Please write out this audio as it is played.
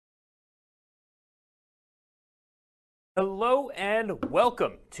Hello and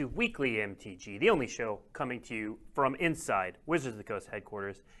welcome to Weekly MTG, the only show coming to you from inside Wizards of the Coast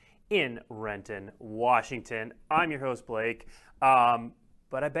headquarters in Renton, Washington. I'm your host, Blake, but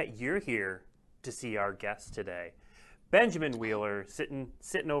I bet you're here to see our guest today. Benjamin Wheeler, sitting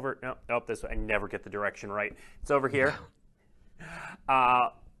over, no, this way, I never get the direction right. It's over here.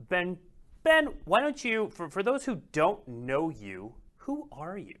 Ben, why don't you, for those who don't know you, who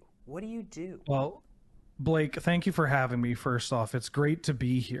are you? What do you do? Well, Blake, thank you for having me. First off, it's great to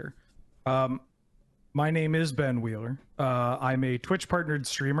be here. Um, my name is Ben Wheeler. I'm a Twitch partnered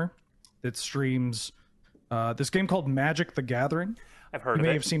streamer that streams this game called Magic the Gathering. I've heard You of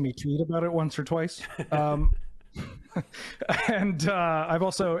may it. have seen me tweet about it once or twice. And I'm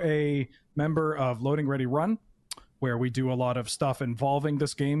also a member of Loading Ready Run, where we do a lot of stuff involving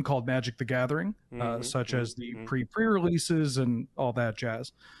this game called Magic the Gathering, such as the pre-releases and all that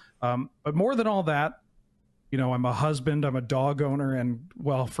jazz. But more than all that, you know, I'm a husband, I'm a dog owner, and,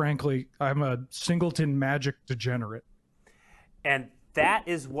 well, frankly, I'm a Singleton Magic degenerate. And that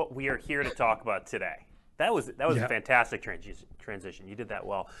is what we are here to talk about today. That was a Yeah. fantastic transition. You did that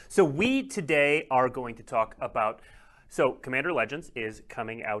well. So we today are going to talk about. So Commander Legends is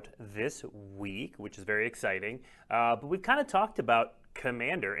coming out this week, which is very exciting. But we've kind of talked about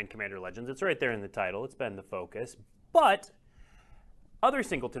Commander and Commander Legends. It's right there in the title. It's been the focus. But other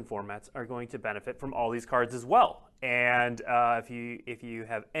Singleton formats are going to benefit from all these cards as well. And if you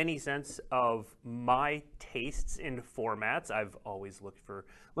have any sense of my tastes in formats, I've always looked for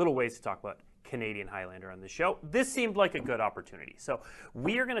little ways to talk about Canadian Highlander on the show. This seemed like a good opportunity. So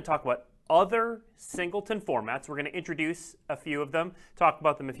we are going to talk about other Singleton formats. We're going to introduce a few of them, talk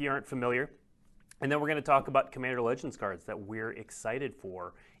about them if you aren't familiar, and then we're going to talk about Commander Legends cards that we're excited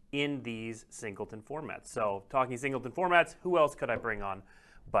for in these Singleton formats. So talking Singleton formats, who else could I bring on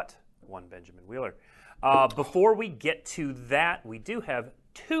but one Benjamin Wheeler? Before we get to that, we do have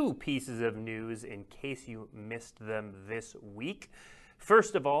two pieces of news in case you missed them this week.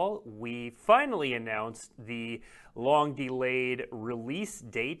 First of all, we finally announced the long-delayed release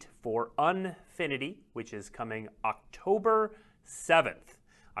date for Unfinity, which is coming October 7th.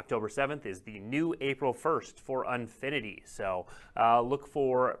 October 7th is the new April 1st for Unfinity. So look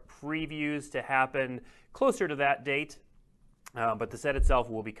for previews to happen closer to that date. But the set itself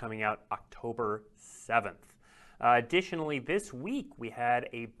will be coming out October 7th. Additionally, this week we had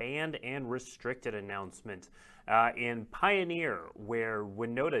a banned and restricted announcement in Pioneer, where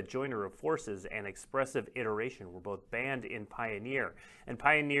Winota, Joiner of Forces, and Expressive Iteration were both banned in Pioneer. And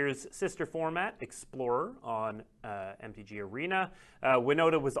Pioneer's sister format, Explorer, on MTG Arena,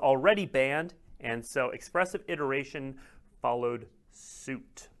 Winota was already banned, and so Expressive Iteration followed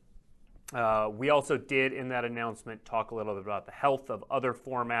suit. We also did, in that announcement, talk a little bit about the health of other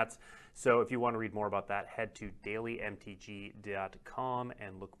formats. So if you want to read more about that, head to dailymtg.com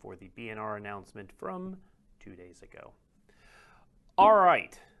and look for the BNR announcement from 2 days ago. All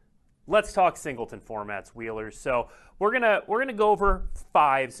right, let's talk Singleton formats, Wheelers. So we're gonna go over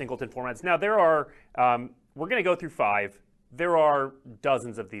 5 Singleton formats. Now there are we're gonna go through 5. There are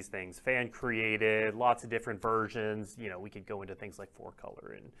dozens of these things, fan created, lots of different versions. You know, we could go into things like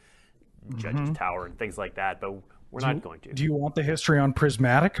 4-color and Judge's Tower and things like that, but we're not going to. Do you want the history on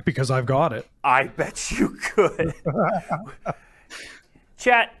Prismatic? Because I've got it. I bet you could.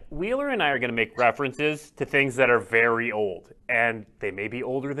 Chat, Wheeler and I are going to make references to things that are very old, and they may be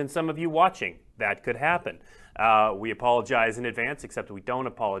older than some of you watching. That could happen. We apologize in advance, except we don't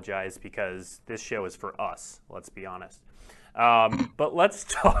apologize because this show is for us, let's be honest. But let's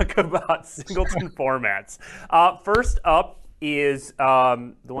talk about Singleton formats. First up is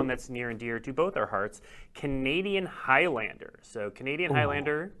the one that's near and dear to both our hearts, Canadian Highlander. So Canadian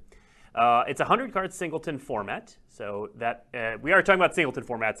Highlander, it's a 100-card Singleton format. So that we are talking about Singleton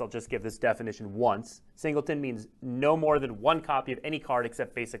formats. I'll just give this definition once. Singleton means no more than one copy of any card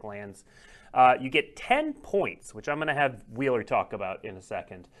except basic lands. You get 10 points, which I'm going to have Wheeler talk about in a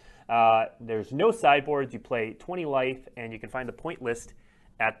second. There's no sideboards. You play 20 life, and you can find the point list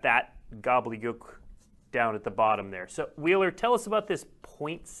at that gobbledygook down at the bottom there. So Wheeler, tell us about this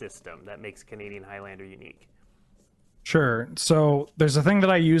point system that makes Canadian Highlander unique. Sure. So there's a thing that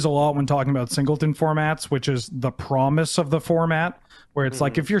I use a lot when talking about Singleton formats, which is the promise of the format, where it's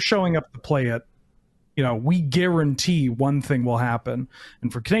like if you're showing up to play it, you know, we guarantee one thing will happen.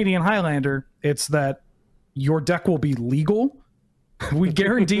 And for Canadian Highlander, it's that your deck will be legal. We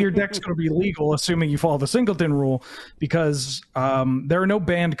guarantee your deck's going to be legal, assuming you follow the Singleton rule, because there are no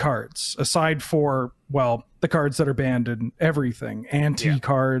banned cards aside for, well, the cards that are banned in everything,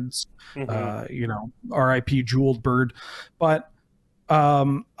 cards, you know, RIP Jeweled Bird. But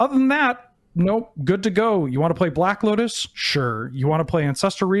other than that, Nope, good to go. You want to play Black Lotus? Sure. You want to play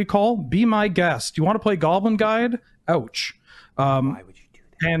Ancestor Recall? Be my guest. You want to play Goblin Guide? Ouch. Why would you do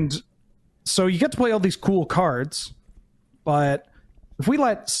that? And so you get to play all these cool cards, but if we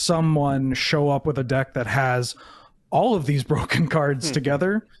let someone show up with a deck that has all of these broken cards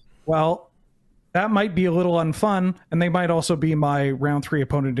together, well, that might be a little unfun, and they might also be my round 3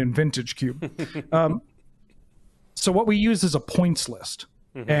 opponent in Vintage Cube. So what we use is a points list.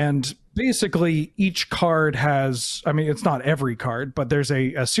 And basically each card has, I mean, it's not every card, but there's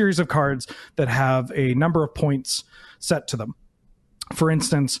a series of cards that have a number of points set to them. For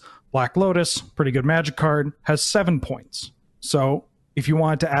instance, Black Lotus, pretty good Magic card, has 7 points. So if you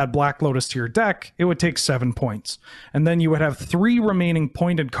wanted to add Black Lotus to your deck, it would take 7 points. And then you would have 3 remaining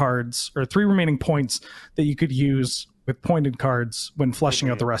pointed cards, or 3 remaining points that you could use with pointed cards when fleshing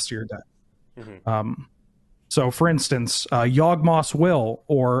out the rest of your deck. So, for instance, Yawgmoth's Will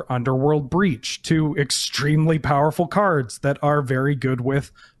or Underworld Breach, 2 extremely powerful cards that are very good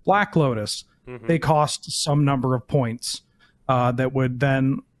with Black Lotus. They cost some number of points that would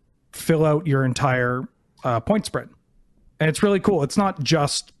then fill out your entire point spread. And it's really cool. It's not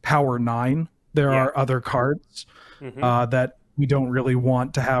just Power 9. There are other cards that we don't really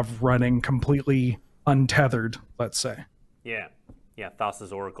want to have running completely untethered, let's say. Yeah. Yeah,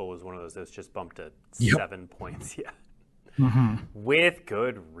 Thassa's Oracle was one of those that's just bumped to 7 points. Yeah. With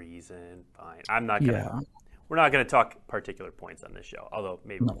good reason. Fine. I'm not going to... We're not going to talk particular points on this show, although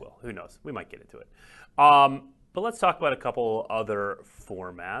maybe we will. Who knows? We might get into it. But let's talk about a couple other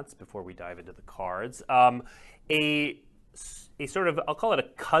formats before we dive into the cards. A sort of, I'll call it a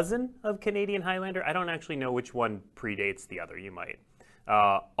cousin of Canadian Highlander. I don't actually know which one predates the other. You might.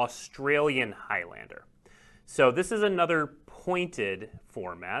 Australian Highlander. So this is another pointed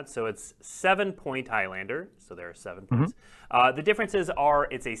format. So it's 7-point Highlander. So there are 7 points. The differences are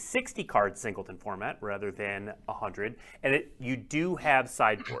it's a 60-card singleton format rather than 100. And you do have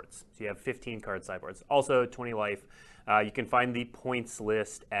sideboards. So you have 15-card sideboards. Also 20 life. You can find the points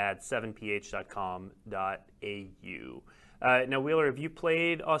list at 7ph.com.au. Now, Wheeler, have you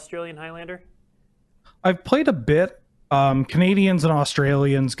played Australian Highlander? I've played a bit. Canadians and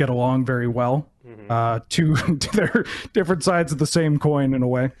Australians get along very well. To their different sides of the same coin in a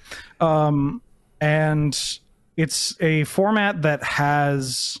way. And it's a format that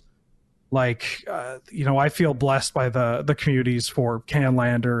has I feel blessed by the communities for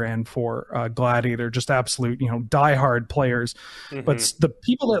Canlander and for Gladiator, just absolute, diehard players. But the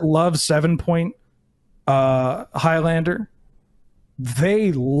people that love 7-point Highlander,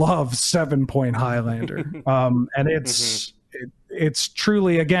 they love 7-point Highlander. And it's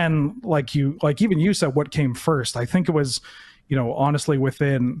truly, again, like even you said, what came first. I think it was, honestly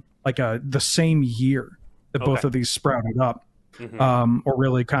within the same year that both of these sprouted up, or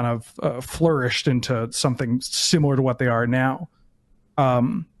really kind of flourished into something similar to what they are now.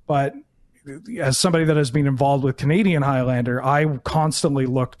 But as somebody that has been involved with Canadian Highlander, I constantly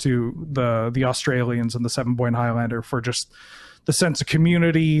look to the Australians and the 7-point Highlander for just the sense of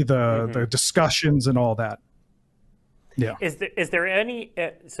community, the discussions and all that. Yeah. Is there any?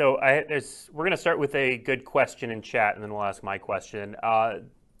 We're going to start with a good question in chat, and then we'll ask my question.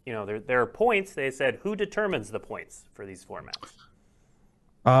 There are points. They said, who determines the points for these formats?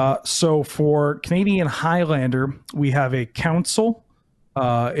 So for Canadian Highlander, we have a council.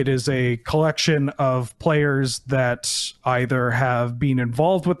 It is a collection of players that either have been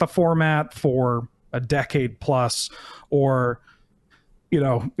involved with the format for a decade plus, or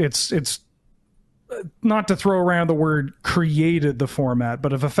it's not to throw around the word created the format,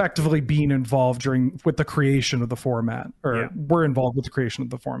 but have effectively been involved with the creation of the format, or were involved with the creation of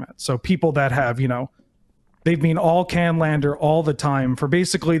the format. So people that have, they've been all Canlander all the time for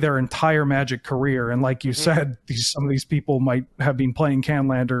basically their entire Magic career. And like you said, some of these people might have been playing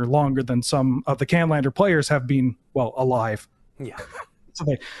Canlander longer than some of the Canlander players have been, alive. Yeah.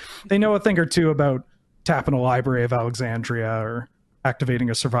 So they know a thing or two about tapping a Library of Alexandria or activating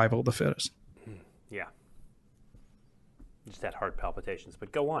a Survival of the Fittest. Yeah. Just had heart palpitations,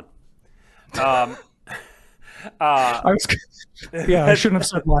 but go on. I shouldn't have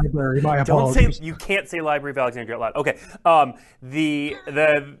said library. My apologies. You can't say Library of Alexandria out loud. Okay. The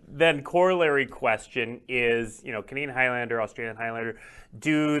then corollary question is, Canadian Highlander, Australian Highlander,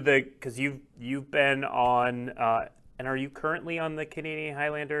 because you've been on, and are you currently on the Canadian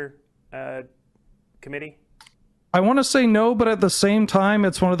Highlander committee? I want to say no, but at the same time,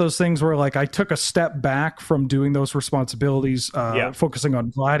 it's one of those things where I took a step back from doing those responsibilities, focusing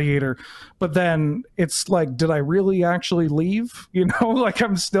on Gladiator. But then it's did I really actually leave?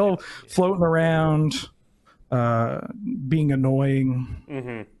 I'm still floating around. being annoying,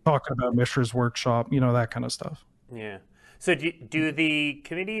 Mm-hmm. talking about Mishra's workshop, that kind of stuff. Yeah. So do the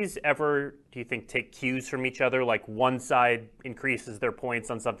committees ever, do you think, take cues from each other? Like one side increases their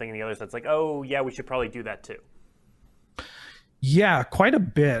points on something and the other side's like, oh, yeah, we should probably do that too. Yeah, quite a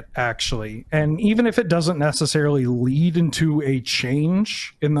bit actually. And even if it doesn't necessarily lead into a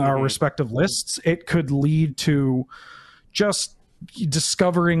change in our respective lists, it could lead to just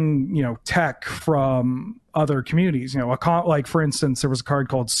discovering, tech from other communities. Like for instance, there was a card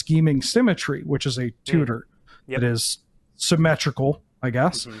called Scheming Symmetry, which is a tutor that is symmetrical, I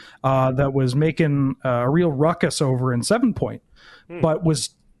guess, that was making a real ruckus over in 7-point, but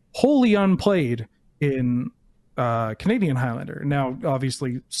was wholly unplayed in Canadian Highlander. Now,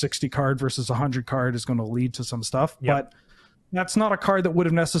 obviously, 60 card versus 100 card is going to lead to some stuff, but that's not a card that would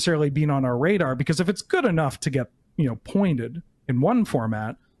have necessarily been on our radar, because if it's good enough to get, pointed in one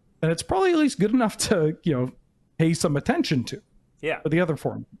format, then it's probably at least good enough to, pay some attention to for the other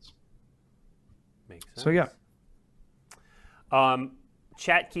formats. Makes sense. So, yeah.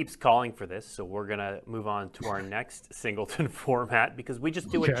 Chat keeps calling for this, so we're going to move on to our next singleton format, because we just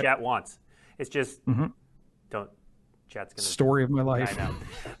do what chat wants. It's just, chat's going to... Story of my life. I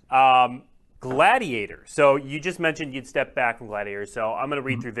know. Gladiator. So you just mentioned you'd step back from Gladiator, so I'm going to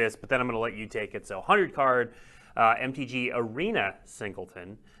read through this, but then I'm going to let you take it. So 100 card, MTG Arena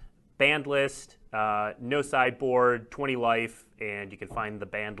singleton, banned list, no sideboard, 20 life, and you can find the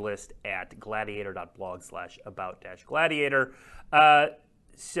banned list at gladiator.blog/about-gladiator.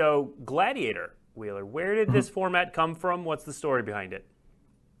 So Gladiator, Wheeler, where did this format come from? What's the story behind it?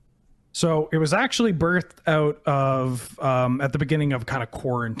 So it was actually birthed out of at the beginning of kind of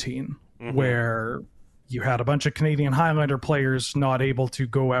quarantine, where you had a bunch of Canadian Highlander players not able to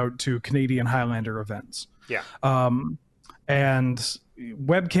go out to Canadian Highlander events. Yeah. And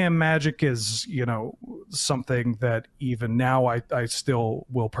webcam magic is, something that even now I still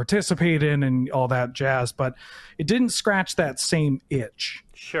will participate in and all that jazz, but it didn't scratch that same itch.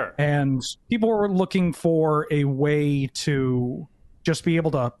 Sure. And people were looking for a way to just be able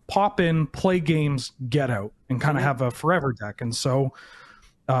to pop in, play games, get out, and kind of have a forever deck. And so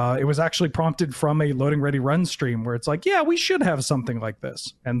it was actually prompted from a Loading Ready Run stream where it's like, yeah, we should have something like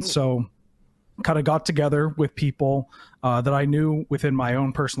this. And so kind of got together with people that I knew within my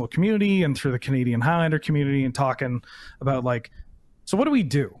own personal community and through the Canadian Highlander community, and talking about like, so what do we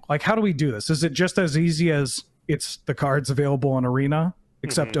do? Like, how do we do this? Is it just as easy as it's the cards available in Arena,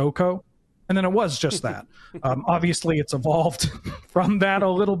 except Oko? And then it was just that. Obviously, it's evolved from that a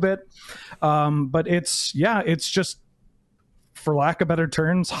little bit. But it's just, for lack of better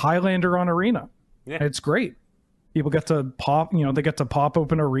terms, Highlander on Arena. Yeah. It's great. People get to pop, they get to pop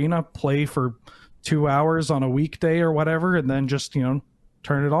open Arena, play for 2 hours on a weekday or whatever, and then just,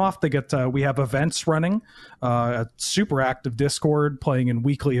 turn it off. They get we have events running, a super active Discord, playing in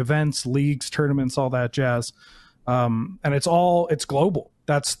weekly events, leagues, tournaments, all that jazz. And it's global.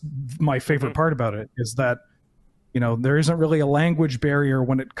 That's my favorite part about it, is that, there isn't really a language barrier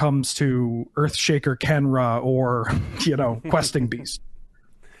when it comes to Earthshaker Kenra or, Questing Beast.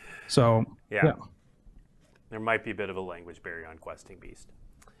 So, yeah. There might be a bit of a language barrier on Questing Beast.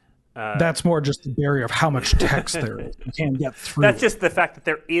 That's more just the barrier of how much text there is. You can't get through. That's just the fact that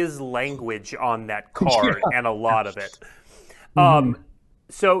there is language on that card, and a lot of it.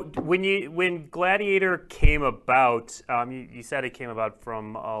 So when Gladiator came about, you said it came about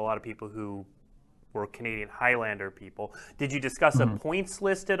from a lot of people who were Canadian Highlander people. Did you discuss a points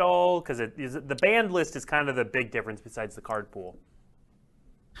list at all? Because the banned list is kind of the big difference besides the card pool.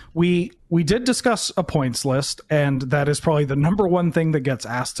 We did discuss a points list, and that is probably the number one thing that gets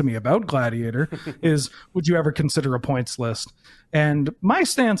asked to me about Gladiator is, would you ever consider a points list? And my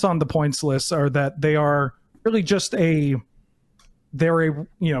stance on the points lists are that they are really just you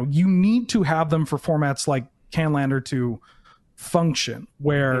need to have them for formats like Canlander to function,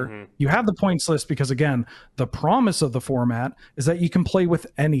 where you have the points list because, again, the promise of the format is that you can play with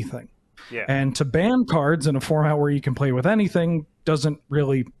anything. Yeah. And to ban cards in a format where you can play with anything doesn't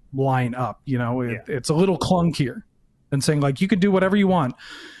really line up. It's a little clunkier than saying, like, you can do whatever you want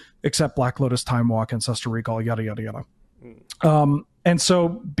except Black Lotus, Time Walk, Ancestor Recall, yada, yada, yada. And so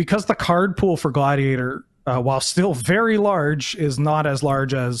because the card pool for Gladiator, while still very large, is not as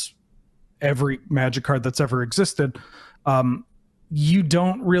large as every Magic card that's ever existed, you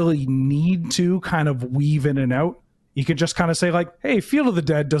don't really need to kind of weave in and out. You could just kind of say, like, hey, Field of the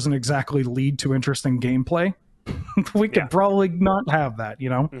Dead doesn't exactly lead to interesting gameplay. We could probably not have that,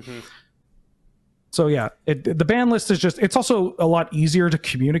 So yeah, the ban list is just, it's also a lot easier to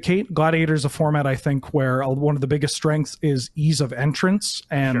communicate. Gladiator is a format, I think, where one of the biggest strengths is ease of entrance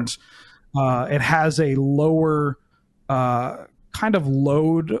and It has a lower kind of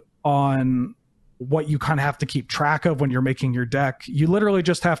load on what you kind of have to keep track of when you're making your deck. You literally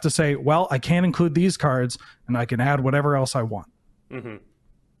just have to say, well, I can't include these cards, and I can add whatever else I want. Mm-hmm.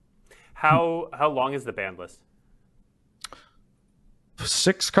 How long is the banned list?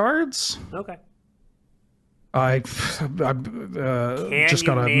 6 cards. Okay. I Can just you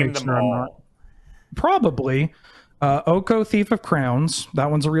gotta name make them sure I'm not. all? Probably. Oko, Thief of Crowns. That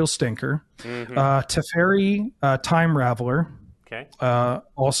one's a real stinker. Mm-hmm. Teferi, Time Raveler. Okay.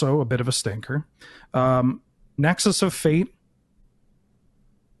 Also a bit of a stinker. Nexus of Fate,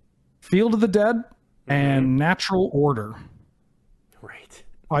 Field of the Dead, and Natural Order. Right.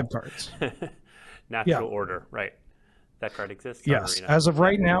 5 cards. Natural Order. Right. That card exists. Yes. Arena. As of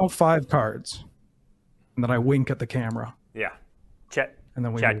right now, 5 cards. And then I wink at the camera. Yeah. Chat And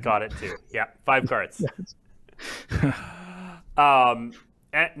then got it too. Yeah. 5 cards. Yes.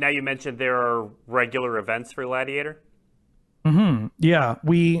 Now you mentioned there are regular events for Gladiator. Yeah,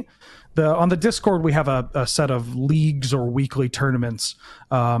 on the Discord we have a set of leagues or weekly tournaments,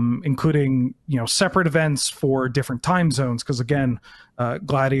 including separate events for different time zones. Because again,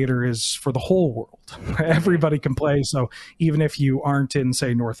 Gladiator is for the whole world; everybody can play. So even if you aren't in,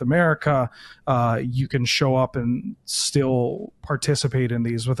 say, North America, you can show up and still participate in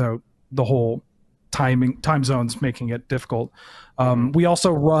these without the whole time zones making it difficult. We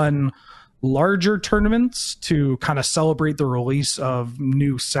also run larger tournaments to kind of celebrate the release of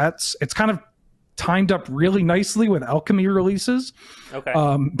new sets. It's kind of timed up really nicely with Alchemy releases. Okay.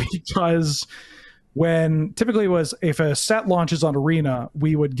 Because when typically was if a set launches on Arena,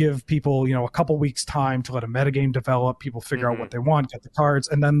 we would give people, a couple weeks time to let a metagame develop, people figure out what they want, get the cards,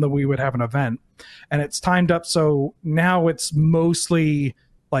 and then we would have an event. And it's timed up so now it's mostly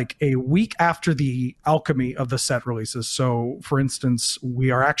like a week after the Alchemy of the set releases. So, for instance,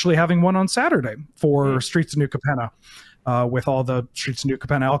 we are actually having one on Saturday for Streets of New Capenna, with all the Streets of New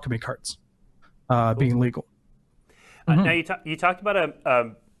Capenna Alchemy cards being legal. Now, you talked about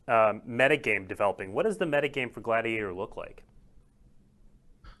a metagame developing. What does the metagame for Gladiator look like?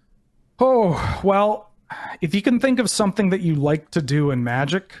 Oh, well, if you can think of something that you like to do in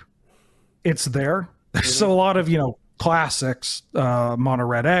Magic, it's there. There's a lot of, classics, mono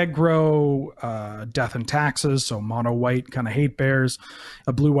red aggro, death and taxes, so mono white kind of hate bears,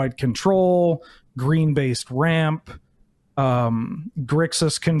 a blue white control, green based ramp,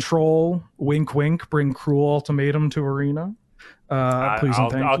 Grixis control, wink wink, bring cruel ultimatum to Arena. Please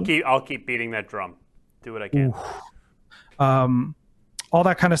and thank you. I'll keep beating that drum. Do what I can. All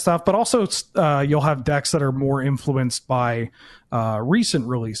that kind of stuff, but also you'll have decks that are more influenced by recent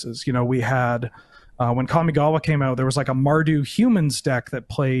releases. We had when Kamigawa came out, there was like a Mardu humans deck that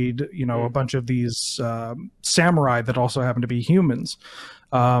played, a bunch of these samurai that also happen to be humans.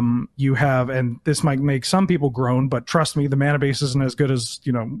 You have, and this might make some people groan, but trust me, the mana base isn't as good as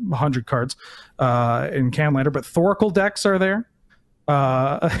 100 cards in Canlander. But Thoracle decks are there.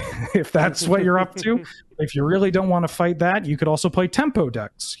 If that's what you're up to. If you really don't want to fight that, you could also play tempo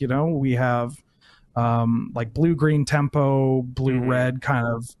decks. We have like blue green tempo, blue red kind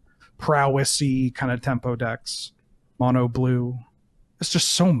of prowessy kind of tempo decks, mono blue. It's just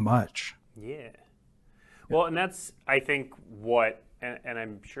so much. Yeah. Well, and that's, I think, what, and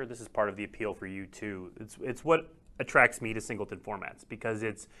I'm sure this is part of the appeal for you too. It's what attracts me to singleton formats, because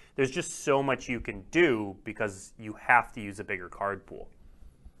there's just so much you can do because you have to use a bigger card pool.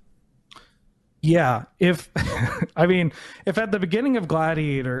 Yeah, if at the beginning of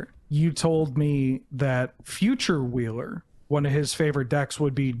Gladiator you told me that Future Wheeler, one of his favorite decks,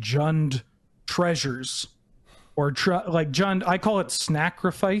 would be Jund Treasures, or like Jund, I call it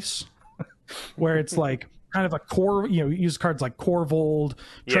Sacrifice, where it's like kind of a core, you use cards like Corvold,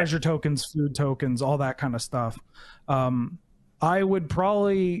 treasure tokens, food tokens, all that kind of stuff. I would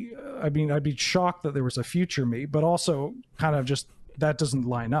probably, I'd be shocked that there was a Future me, but also kind of just that doesn't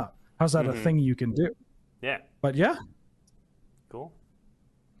line up. How's that a thing you can do? Yeah. But yeah. Cool.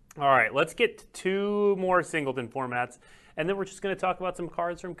 All right, let's get to 2 more singleton formats, and then we're just going to talk about some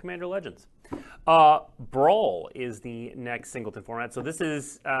cards from Commander Legends. Brawl is the next singleton format. So this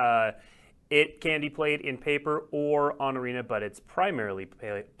is, it can be played in paper or on Arena, but it's primarily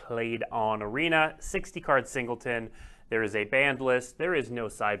played on Arena. 60-card singleton. There is a banned list. There is no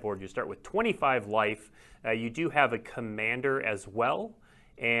sideboard. You start with 25 life. You do have a commander as well.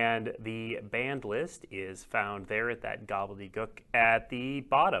 And the banned list is found there at that gobbledygook at the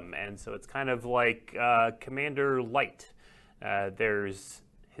bottom. And so it's kind of like Commander Light. There's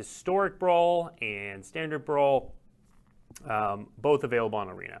Historic Brawl and Standard Brawl, both available on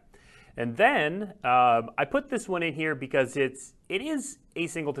Arena. And then I put this one in here because it is a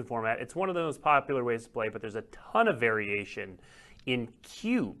singleton format. It's one of the most popular ways to play, but there's a ton of variation in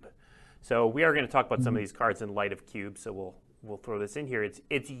cube. So we are going to talk about some of these cards in light of cube. So we'll throw this in here.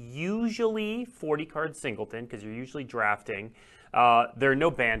 It's usually 40 card singleton because you're usually drafting. There are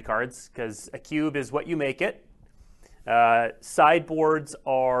no banned cards because a cube is what you make it. Sideboards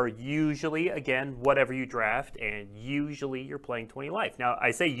are usually, again, whatever you draft, and usually you're playing 20 life. Now,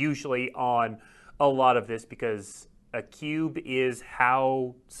 I say usually on a lot of this because a cube is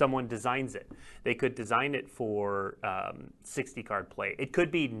how someone designs it. They could design it for 60 card play. It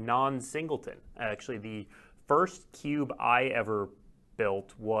could be non-singleton. Actually, the first cube I ever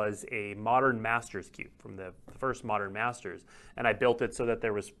built was a Modern Masters cube from the first Modern Masters, and I built it so that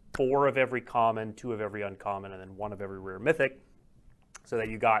there was 4 of every common, 2 of every uncommon, and then 1 of every rare mythic, so that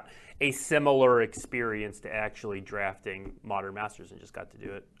you got a similar experience to actually drafting Modern Masters and just got to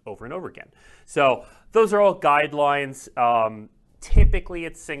do it over and over again. So those are all guidelines. Typically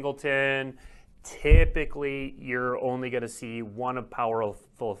it's singleton. Typically you're only going to see 1 of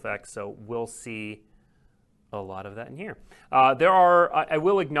powerful effects, so we'll see a lot of that in here. There are, I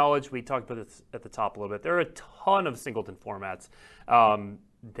will acknowledge, we talked about this at the top a little bit, there are a ton of singleton formats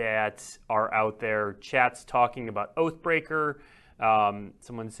that are out there. Chat's talking about Oathbreaker.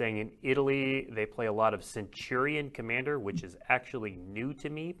 Someone's saying in Italy they play a lot of Centurion Commander, which is actually new to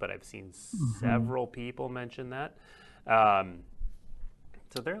me, but I've seen several people mention that.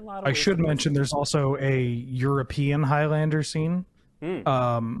 So there are a lot of... I should mention there's also a European Highlander scene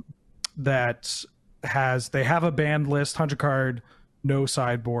that they have a banned list, 100 card, no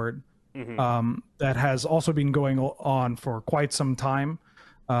sideboard, that has also been going on for quite some time.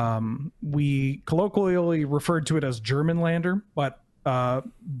 We colloquially referred to it as German Lander, but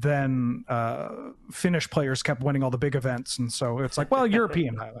then Finnish players kept winning all the big events, and so it's like, well,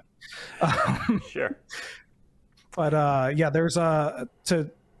 European Highlander. Sure. But yeah, there's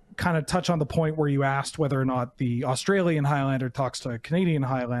to kind of touch on the point where you asked whether or not the Australian Highlander talks to a Canadian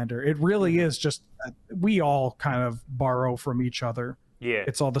Highlander. It really is just that we all kind of borrow from each other. Yeah,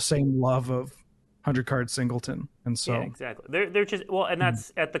 it's all the same love of 100 card singleton, and so yeah, exactly. They're just, well, and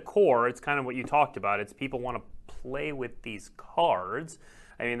that's at the core. It's kind of what you talked about. It's people want to play with these cards.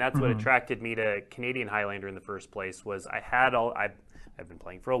 I mean, that's what attracted me to Canadian Highlander in the first place. Was I've been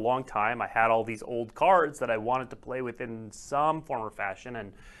playing for a long time. I had all these old cards that I wanted to play with in some form or fashion,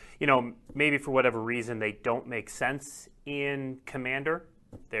 and maybe for whatever reason they don't make sense in Commander.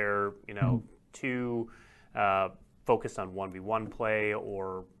 They're too focused on 1v1 play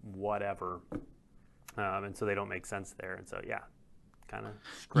or whatever, and so they don't make sense there. And so kind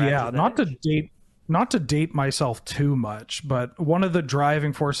of not to date myself too much, but one of the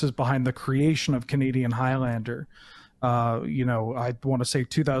driving forces behind the creation of Canadian Highlander, I want to say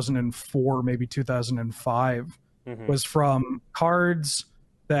 2004, maybe 2005, was from cards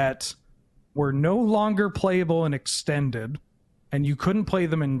that were no longer playable in extended, and you couldn't play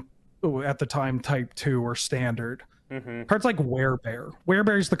them in, at the time, Type 2 or Standard. Cards like Werebear.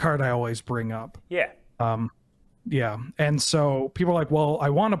 Werebear's the card I always bring up. Yeah. Yeah. And so people are like, well, I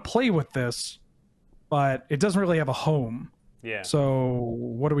want to play with this, but it doesn't really have a home. Yeah. So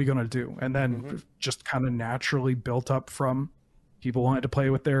what are we going to do? And then just kind of naturally built up from people wanting to play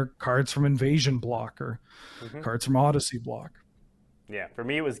with their cards from Invasion block or cards from Odyssey block. Yeah, for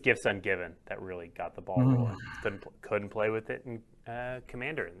me it was Gifts Ungiven that really got the ball rolling. Couldn't play with it in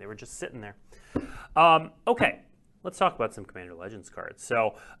Commander, and they were just sitting there. Okay, let's talk about some Commander Legends cards.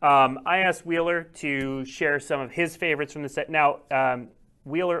 So I asked Wheeler to share some of his favorites from the set. Now,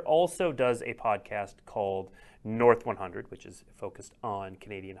 Wheeler also does a podcast called North 100, which is focused on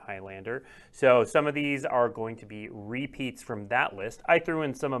Canadian Highlander. So some of these are going to be repeats from that list. I threw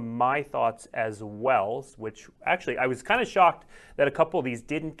in some of my thoughts as well, which actually I was kind of shocked that a couple of these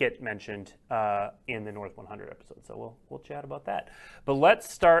didn't get mentioned in the North 100 episode. So we'll chat about that. But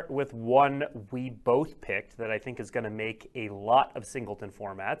let's start with one we both picked that I think is going to make a lot of singleton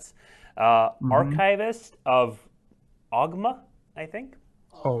formats. Archivist of Ogma, I think.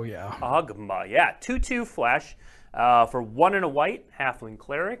 Oh, yeah. Ogma, yeah. 2/2 flesh for 1 and a white, halfling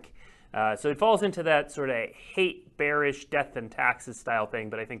cleric. So it falls into that sort of hate, bearish, death and taxes style thing,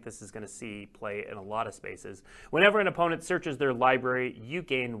 but I think this is going to see play in a lot of spaces. Whenever an opponent searches their library, you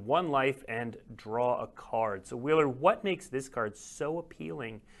gain 1 life and draw a card. So Wheeler, what makes this card so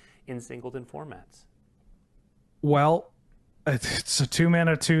appealing in singleton formats? Well, it's a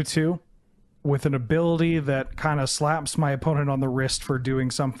 2-mana 2/2. With an ability that kind of slaps my opponent on the wrist for doing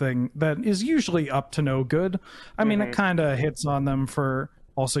something that is usually up to no good. I mean, it kind of hits on them for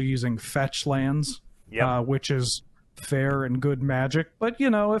also using fetch lands, which is fair and good magic. But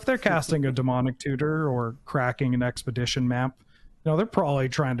if they're casting a demonic tutor or cracking an expedition map, they're probably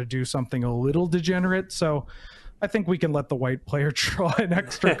trying to do something a little degenerate. So I think we can let the white player draw an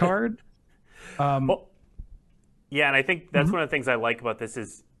extra card. Well, yeah, and I think that's one of the things I like about this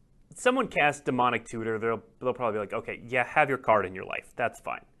is someone casts demonic tutor, they'll probably be like, okay, yeah, have your card in your life, that's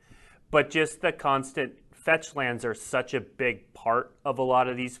fine. But just the constant fetch lands are such a big part of a lot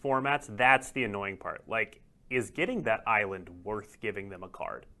of these formats. That's the annoying part. Like, is getting that island worth giving them a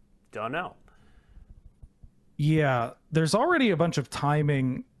card? Don't know. Yeah, there's already a bunch of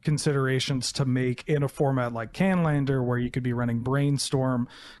timing considerations to make in a format like Canlander, where you could be running Brainstorm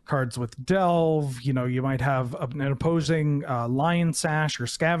cards with Delve. You might have an opposing Lion Sash or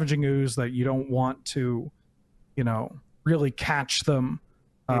Scavenging Ooze that you don't want to, really catch them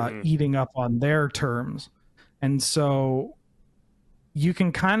eating up on their terms. And so you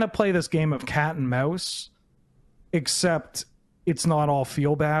can kind of play this game of cat and mouse, except it's not all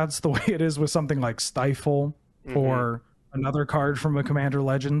feel bads the way it is with something like Stifle or another card from a Commander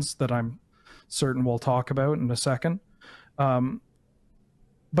Legends that I'm certain we'll talk about in a second.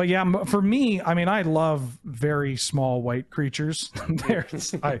 But yeah, for me, I mean, I love very small white creatures.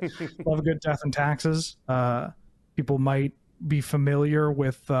 I love a good Death and Taxes. People might be familiar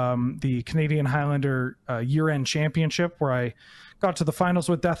with the Canadian Highlander year-end championship, where I got to the finals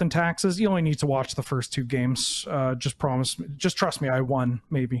with Death and Taxes. You only need to watch the first two games. Just trust me, I won,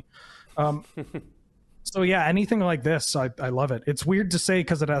 maybe. So yeah, anything like this, I love it. It's weird to say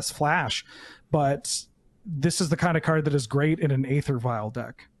because it has flash, but this is the kind of card that is great in an Aether Vial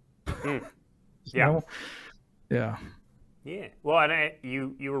deck. Yeah. Yeah. Yeah. Well, and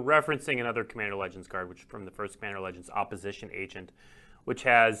you were referencing another Commander Legends card, which from the first Commander Legends, Opposition Agent, which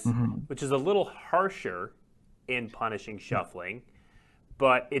is a little harsher in punishing shuffling,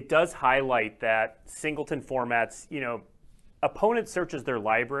 but it does highlight that singleton formats, opponent searches their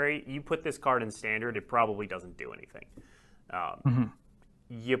library, you put this card in standard, it probably doesn't do anything.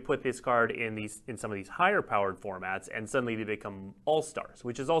 You put this card in some of these higher powered formats, and suddenly they become all-stars,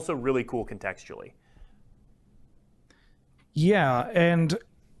 which is also really cool contextually. Yeah, and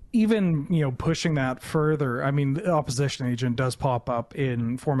even pushing that further, I mean, the Opposition Agent does pop up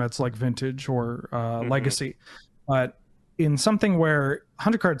in formats like Vintage or Legacy, but in something where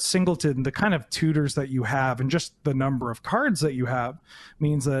 100 cards singleton, the kind of tutors that you have and just the number of cards that you have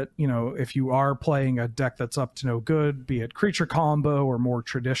means that if you are playing a deck that's up to no good, be it creature combo or more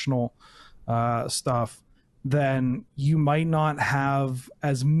traditional stuff, then you might not have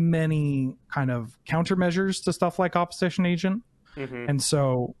as many kind of countermeasures to stuff like Opposition Agent. And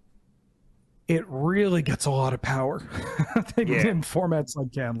so it really gets a lot of power in formats like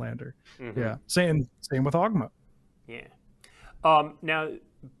Canlander. Yeah. Same with Ogma. Yeah. Now,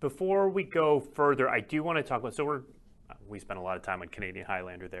 before we go further, I do want to talk about, we spent a lot of time on Canadian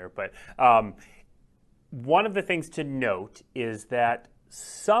Highlander there, but one of the things to note is that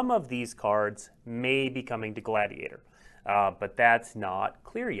some of these cards may be coming to Gladiator, but that's not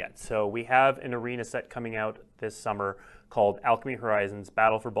clear yet. So we have an arena set coming out this summer called Alchemy Horizons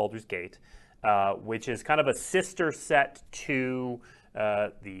Battle for Baldur's Gate, which is kind of a sister set to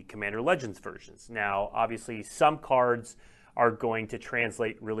the Commander Legends versions. Now, obviously, some cards are going to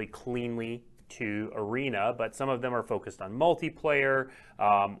translate really cleanly to Arena, but some of them are focused on multiplayer,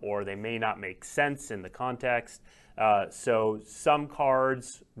 or they may not make sense in the context. So some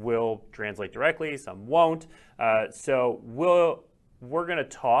cards will translate directly, some won't. So we're going to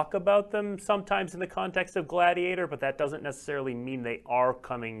talk about them sometimes in the context of Gladiator, but that doesn't necessarily mean they are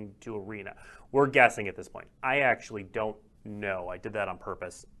coming to Arena. We're guessing at this point. I actually don't know. I did that on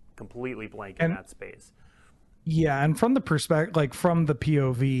purpose, completely blank in that space. Yeah, and from the perspective, like from the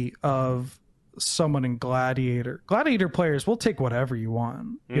POV of someone in Gladiator players will take whatever you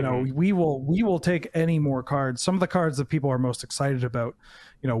want. We will take any more cards. Some of the cards that people are most excited about,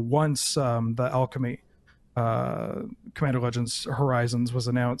 once the Alchemy Commander Legends Horizons was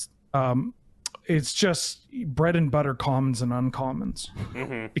announced, it's just bread and butter commons and uncommons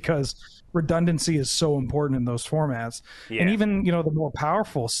because redundancy is so important in those formats. And even the more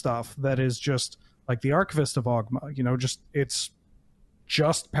powerful stuff that is just like the Archivist of Ogma, it's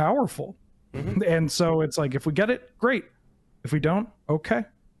just powerful. And so it's like, if we get it, great. If we don't, okay.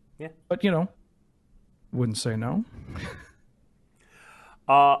 Yeah. But wouldn't say no.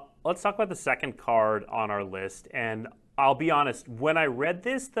 Let's talk about the second card on our list. And I'll be honest, when I read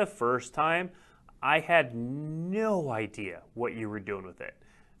this the first time, I had no idea what you were doing with it.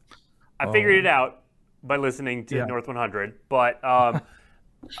 I figured it out by listening to North 100. But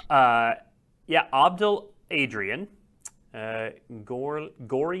Abdul Adrian,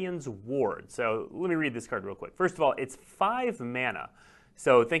 Gorian's Ward. So let me read this card real quick. First of all, it's 5 mana.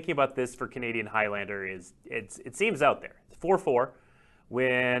 So thinking about this for Canadian Highlander it seems out there. It's 4/4.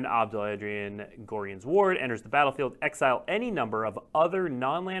 When Abdel Adrian Gorian's Ward enters the battlefield, exile any number of other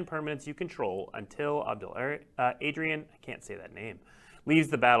non-land permanents you control until Abdel Adrian, I can't say that name, leaves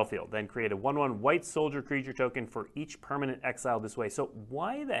the battlefield. Then create a 1/1 white soldier creature token for each permanent exiled this way. So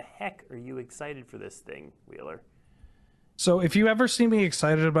why the heck are you excited for this thing, Wheeler? So if you ever see me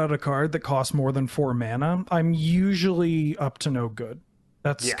excited about a card that costs more than 4 mana, I'm usually up to no good.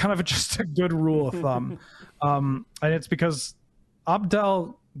 That's kind of just a good rule of thumb. And it's because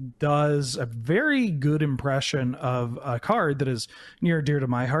Abdel does a very good impression of a card that is near and dear to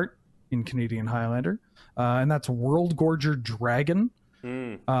my heart in Canadian Highlander, and that's Worldgorger Dragon.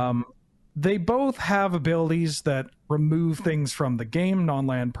 They both have abilities that remove things from the game,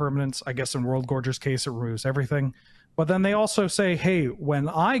 non-land permanents. I guess in Worldgorger's case, it removes everything. But then they also say, hey, when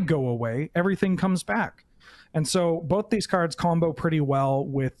I go away, everything comes back. And so both these cards combo pretty well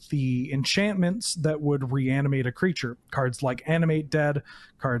with the enchantments that would reanimate a creature. Cards like Animate Dead,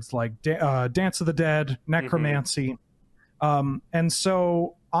 cards like Dance of the Dead, Necromancy. And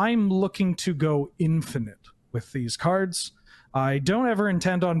so I'm looking to go infinite with these cards. I don't ever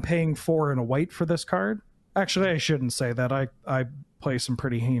intend on paying 4 and a white for this card. Actually, I shouldn't say that. I play some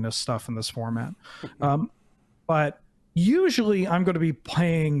pretty heinous stuff in this format. But usually I'm going to be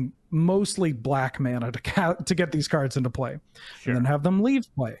playing mostly black mana to get these cards into play, and then have them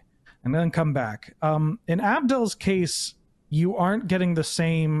leave play and then come back. In Abdel's case, you aren't getting the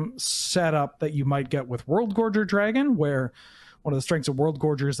same setup that you might get with Worldgorger Dragon, where one of the strengths of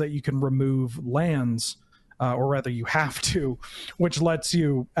Worldgorger is that you can remove lands, or rather you have to, which lets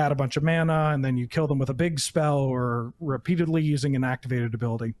you add a bunch of mana and then you kill them with a big spell or repeatedly using an activated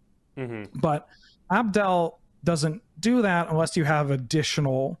ability. But Abdel doesn't do that unless you have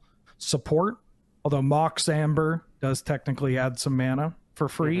additional support, although Mox Amber does technically add some mana for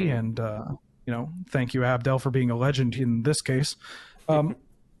free, and thank you, Abdel, for being a legend in this case.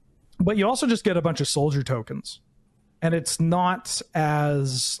 But you also just get a bunch of soldier tokens, and it's not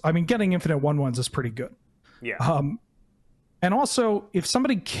as, I mean, getting infinite 1/1s is pretty good. And also, if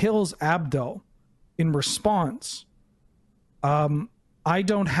somebody kills Abdel in response, I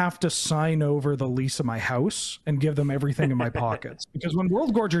don't have to sign over the lease of my house and give them everything in my pockets, because when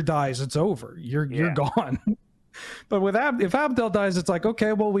Worldgorger dies, it's over. You're gone. But with if Abdel dies, it's like,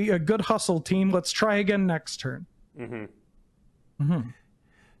 okay, well, we a good hustle, team. Let's try again next turn.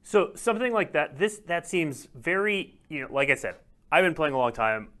 So something like that, that seems very, like I said, I've been playing a long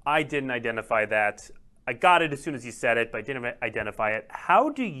time. I didn't identify that. I got it as soon as you said it, but I didn't identify it. How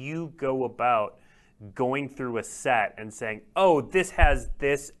do you go about going through a set and saying, oh, this has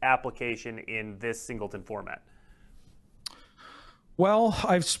this application in this singleton format? Well,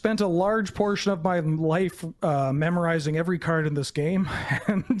 I've spent a large portion of my life memorizing every card in this game.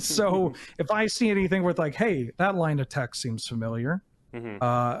 And so if I see anything with like, hey, that line of text seems familiar,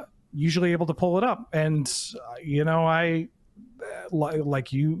 usually able to pull it up. And, I,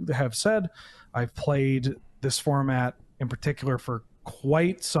 like you have said, I've played this format in particular for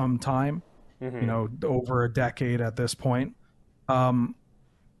quite some time. Over a decade at this point. And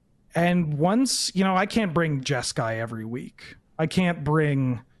once, I can't bring Jeskai every week. I could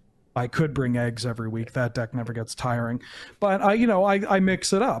bring eggs every week. That deck never gets tiring. But I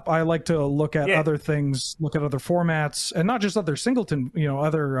mix it up. I like to look at other things, look at other formats, and not just other singleton,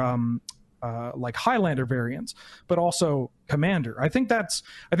 other like Highlander variants, but also Commander. I think that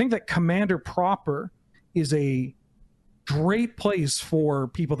Commander proper is a great place for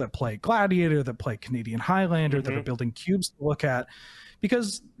people that play Gladiator, that play Canadian Highlander, that are building cubes to look at,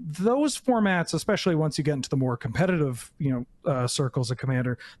 because those formats, especially once you get into the more competitive, circles of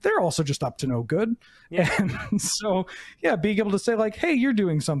Commander, they're also just up to no good. And so, being able to say like, hey, you're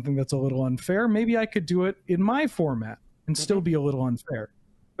doing something that's a little unfair. Maybe I could do it in my format and still be a little unfair,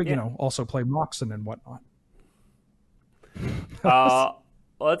 but also play Moxen and whatnot.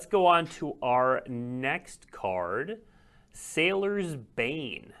 Let's go on to our next card. Sailor's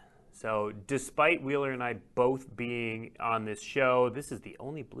Bane. So despite Wheeler and I both being on this show, this is the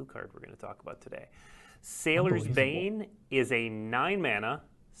only blue card we're going to talk about today. Sailor's Bane is a 9 mana,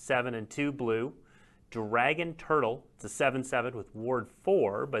 7 and 2 blue, Dragon Turtle. It's a 7/7 with Ward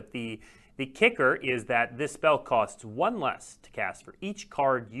 4, but the kicker is that this spell costs 1 less to cast for each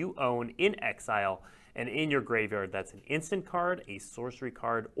card you own in exile and in your graveyard. That's an instant card, a sorcery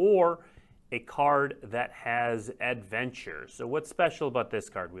card, or a card that has adventure. So what's special about this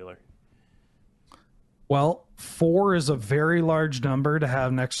card, Wheeler? Well, 4 is a very large number to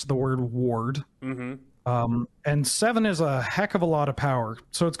have next to the word ward. And 7 is a heck of a lot of power,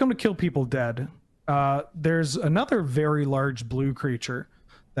 so it's going to kill people dead. There's another very large blue creature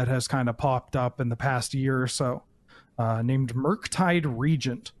that has kind of popped up in the past year or so, named Murktide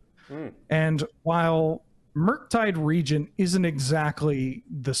Regent. And while Murktide Regent isn't exactly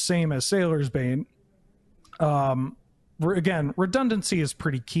the same as Sailor's Bane, again, redundancy is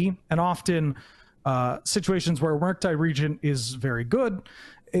pretty key, and often situations where Murktide Regent is very good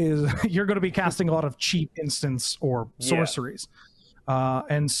is you're going to be casting a lot of cheap instants or sorceries.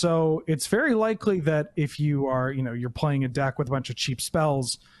 And so it's very likely that if you are, you're playing a deck with a bunch of cheap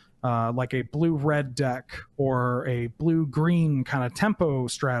spells, like a blue-red deck or a blue-green kind of tempo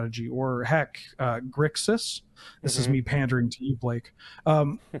strategy, or heck, Grixis. This is me pandering to you, Blake.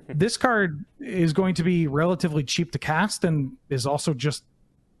 This card is going to be relatively cheap to cast and is also just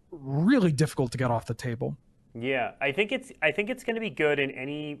really difficult to get off the table. Yeah, I think it's going to be good in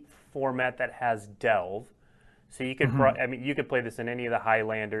any format that has Delve. So you could, you could play this in any of the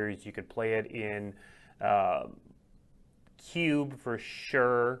Highlanders. You could play it in Cube for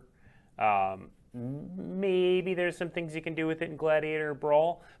sure. Maybe there's some things you can do with it in Gladiator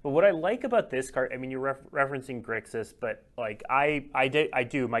Brawl. But what I like about this card, you're referencing Grixis, but like I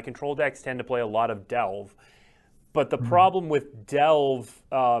do. My control decks tend to play a lot of Delve. But the problem with Delve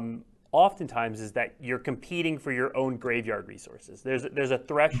oftentimes is that you're competing for your own graveyard resources. There's a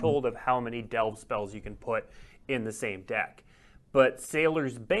threshold of how many Delve spells you can put in the same deck. But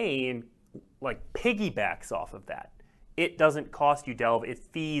Sailor's Bane like piggybacks off of that. It doesn't cost you Delve, it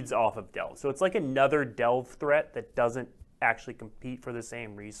feeds off of Delve. So it's like another Delve threat that doesn't actually compete for the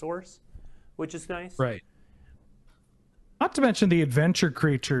same resource, which is nice. Right. Not to mention the adventure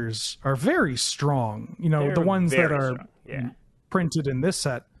creatures are very strong. They're the ones that are printed in this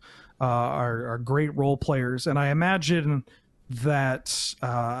set are great role players. And I imagine that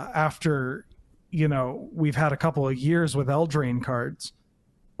after, we've had a couple of years with Eldraine cards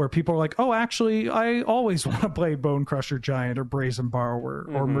where people are like, oh, actually, I always want to play Bone Crusher Giant or Brazen Borrower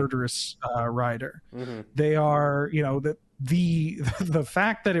or Murderous Rider. They are, the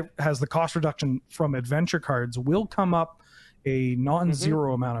fact that it has the cost reduction from adventure cards will come up a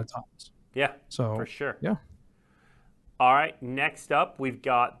non-zero amount of times. Yeah, so for sure. Yeah. All right, next up, we've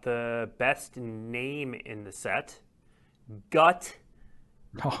got the best name in the set, Gut.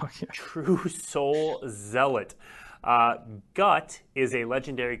 True Soul Zealot. Gut is a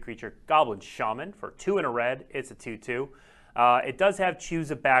legendary creature, Goblin Shaman, for 2 and a red. It's a 2/2. It does have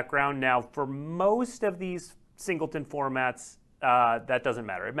choose a background. Now, for most of these Singleton formats, that doesn't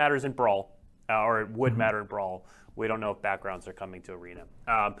matter. It matters in Brawl, or it would matter in Brawl. We don't know if backgrounds are coming to Arena.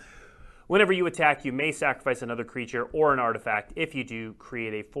 Whenever you attack, you may sacrifice another creature or an artifact. If you do,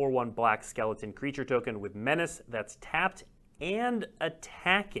 create a 4/1 black skeleton creature token with Menace that's tapped and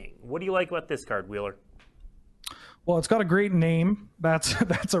attacking. What do you like about this card, Wheeler? Well, it's got a great name.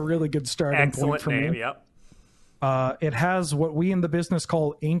 That's a really good starting point for me. Excellent name, yep. It has what we in the business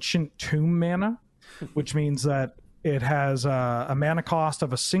call Ancient Tomb mana, which means that it has a mana cost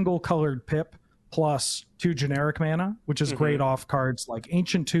of a single colored pip plus 2 generic mana, which is great off cards like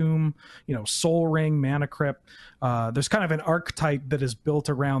Ancient Tomb, Soul Ring, Mana Crypt. There's kind of an archetype that is built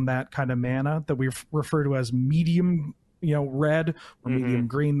around that kind of mana that we refer to as medium red or medium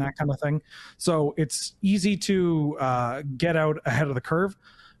green, that kind of thing. So it's easy to get out ahead of the curve.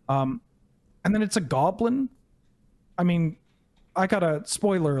 And then it's a goblin. I got a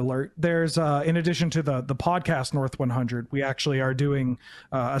spoiler alert. There's in addition to the podcast North 100, we actually are doing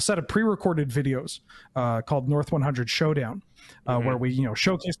a set of pre-recorded videos called North 100 Showdown, where we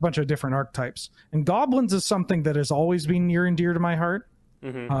showcase a bunch of different archetypes. And goblins is something that has always been near and dear to my heart.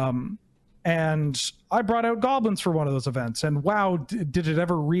 And I brought out goblins for one of those events, and wow, did it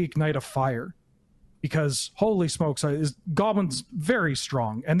ever reignite a fire? Because holy smokes, is goblins very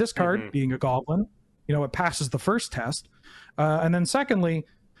strong. And this card, being a goblin, it passes the first test. And then secondly,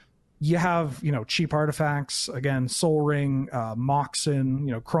 you have, cheap artifacts, again, Soul Ring,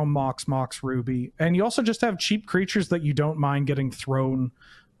 Moxen, Chrome Mox, Mox Ruby. And you also just have cheap creatures that you don't mind getting thrown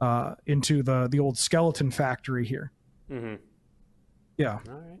into the old skeleton factory here. Yeah.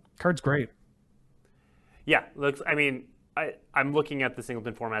 All right. Card's great. Yeah, I'm looking at the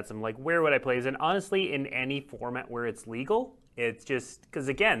Singleton formats. I'm like, where would I play this? And honestly, in any format where it's legal, it's just because,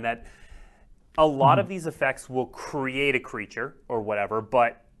 again, that a lot of these effects will create a creature or whatever,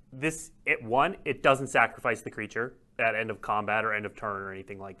 but it doesn't sacrifice the creature at end of combat or end of turn or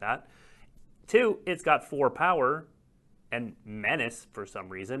anything like that. 2, it's got 4 power and menace for some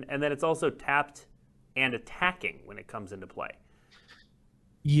reason, and then it's also tapped and attacking when it comes into play.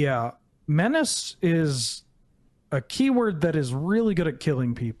 Yeah, menace is a keyword that is really good at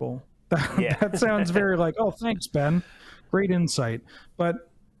killing people. Yeah. That sounds very like, oh, thanks, Ben. Great insight. But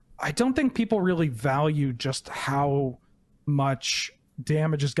I don't think people really value just how much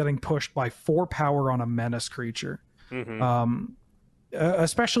damage is getting pushed by 4 power on a menace creature. Mm-hmm.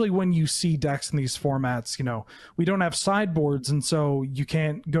 Especially when you see decks in these formats, we don't have sideboards, and so you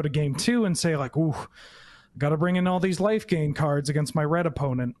can't go to game 2 and say like, ooh, got to bring in all these life gain cards against my red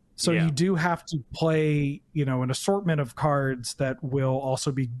opponent. So Yeah. you do have to play, an assortment of cards that will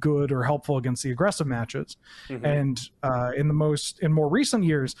also be good or helpful against the aggressive matches. Mm-hmm. And in more recent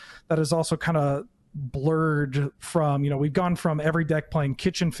years, that is also kind of blurred from, we've gone from every deck playing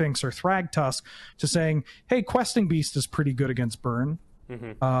Kitchen Finks or Thragtusk to saying, hey, Questing Beast is pretty good against Burn.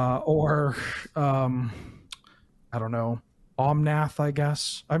 Mm-hmm. Or I don't know, Omnath, I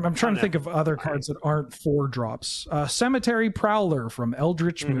guess. I'm trying to think of other cards that aren't 4-drops. Cemetery Prowler from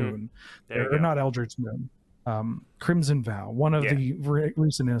Eldritch Moon. Or not Eldritch Moon. Crimson Vow, one of the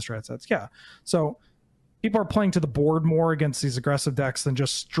recent Innistrad sets. Yeah. So people are playing to the board more against these aggressive decks than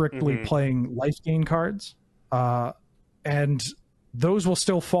just strictly playing life gain cards. And those will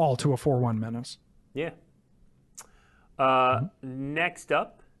still fall to a 4/1 menace. Yeah. Next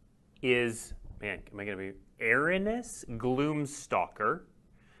up is, am I going to be Aranus Gloomstalker.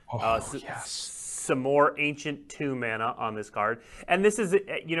 Yes. Some more Ancient 2 mana on this card. And this is,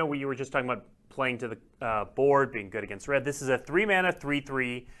 what you were just talking about playing to the board, being good against red. This is a 3 mana,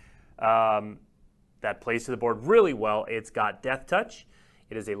 3/3 that plays to the board really well. It's got Death Touch.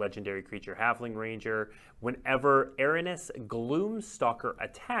 It is a legendary creature, Halfling Ranger. Whenever Aranus Gloomstalker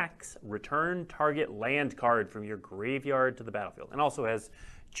attacks, return target land card from your graveyard to the battlefield. And also has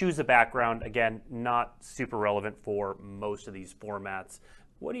choose a background. Again, not super relevant for most of these formats.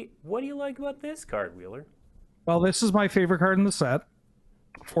 What do you like about this card, Wheeler? Well, this is my favorite card in the set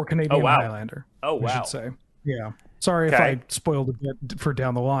for Canadian Highlander. Oh, wow. I should say. Yeah. Sorry if I spoiled a bit for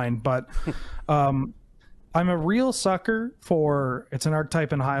down the line, but I'm a real sucker for, it's an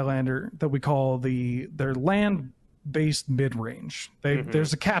archetype in Highlander that we call their land-based mid-range.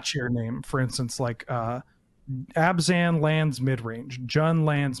 There's a catchier name, for instance, like Abzan lands mid-range, Jun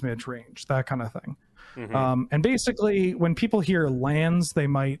lands mid-range, that kind of thing. And basically, when people hear lands, they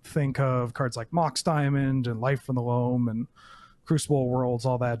might think of cards like Mox Diamond and Life from the Loam and Crucible Worlds,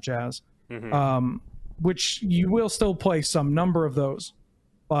 all that jazz. Which you will still play some number of those,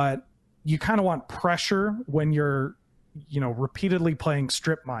 but you kind of want pressure when you're, repeatedly playing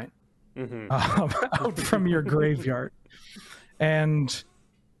Strip Mine out from your graveyard. And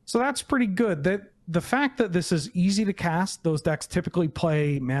so that's pretty good. The fact that this is easy to cast, those decks typically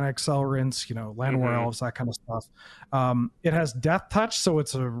play Mana Accelerants, Llanowar Elves, that kind of stuff. It has Death Touch, so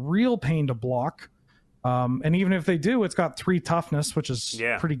it's a real pain to block. And even if they do, it's got 3 toughness, which is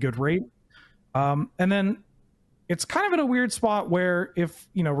pretty good rate. And then it's kind of in a weird spot where if,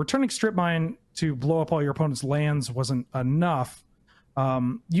 returning Strip Mine to blow up all your opponent's lands wasn't enough,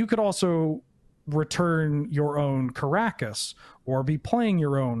 you could also return your own Karakas or be playing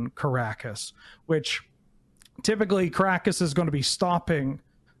your own Karakas, which typically Karakas is going to be stopping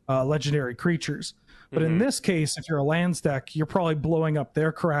legendary creatures. But in this case, if you're a lands deck, you're probably blowing up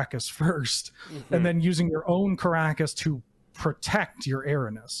their Karakas first and then using your own Karakas to protect your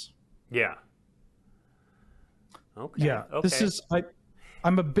Aranus. Yeah. Okay. Yeah. Okay. This is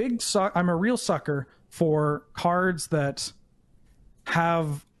I'm a real sucker for cards that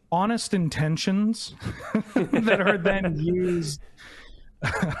have honest intentions that are then used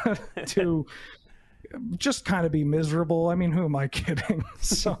to just kind of be miserable. I mean, who am I kidding?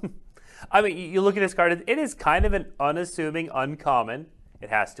 So I mean, you look at this card, it is kind of an unassuming uncommon. It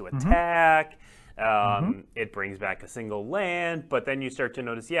has to attack. It brings back a single land, but then you start to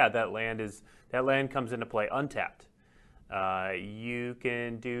notice, that land comes into play untapped. You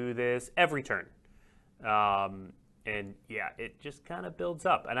can do this every turn. And it just kind of builds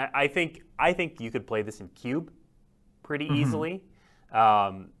up. And I think you could play this in cube pretty easily.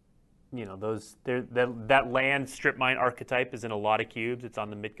 That land Strip Mine archetype is in a lot of cubes. It's on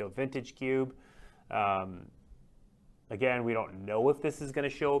the Mitgo Vintage cube. Again, we don't know if this is going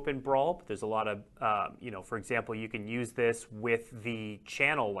to show up in Brawl, but there's a lot of, for example, you can use this with the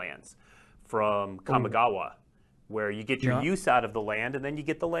channel lands from Kamigawa, where you get your use out of the land, and then you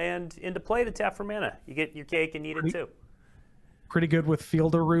get the land into play to tap for mana. You get your cake and eat it too. Pretty good with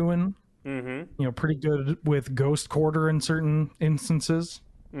Field of Ruin. Pretty good with Ghost Quarter in certain instances.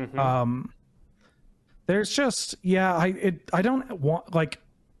 There's just, I don't want, like,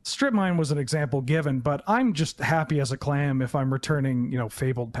 Strip Mine was an example given, but I'm just happy as a clam if I'm returning,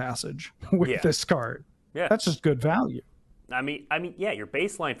 Fabled Passage with this card. Yeah. That's just good value. I mean, your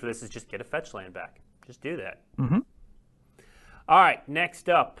baseline for this is just get a fetch land back. Just do that. All right, next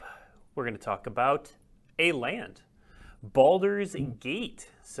up, we're going to talk about a land, Baldur's Gate.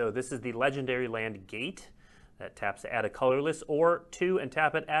 So this is the legendary land Gate that taps to add a colorless or 2 and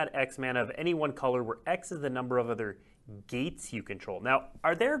tap it, add X mana of any one color where X is the number of other gates you control. Now,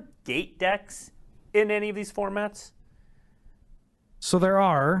 are there gate decks in any of these formats? So there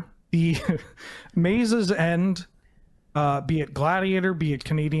are the Maze's End, be it Gladiator, be it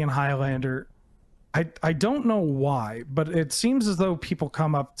Canadian Highlander. I don't know why, but it seems as though people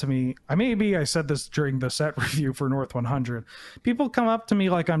come up to me. I said this during the set review for North 100. People come up to me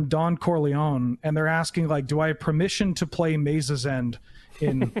like I'm Don Corleone, and they're asking like, do I have permission to play Maze's End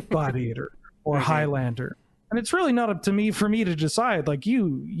in Gladiator or Highlander? And it's really not up to me for me to decide. Like,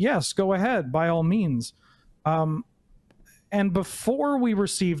 yes, go ahead by all means. And before we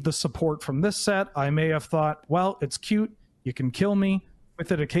received the support from this set, I may have thought, well, it's cute. You can kill me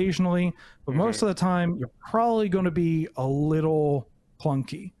with it occasionally, but most of the time you're probably going to be a little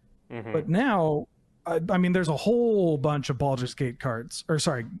clunky. But now, I mean, there's a whole bunch of Baldur's Gate cards,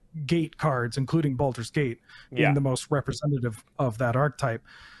 Gate cards, including Baldur's Gate, being the most representative of that archetype.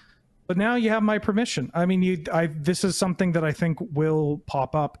 But now you have my permission. I mean, this is something that I think will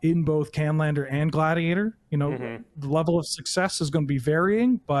pop up in both Canlander and Gladiator. You know, the level of success is going to be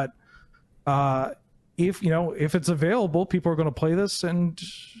varying, but if it's available, people are going to play this and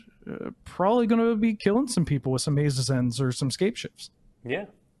probably going to be killing some people with some Maze's Ends or some Scape Shifts. Yeah.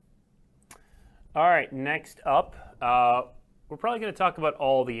 All right, next up, we're probably going to talk about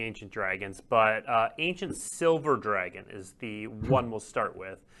all the Ancient Dragons, but Ancient Silver Dragon is the one we'll start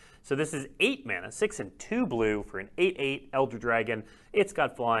with. So this is 8 mana, 6 and 2 blue for an 8/8 Elder Dragon. It's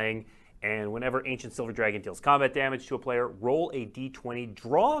got flying, and whenever Ancient Silver Dragon deals combat damage to a player, roll a d20,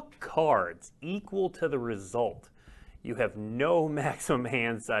 draw cards equal to the result. You have no maximum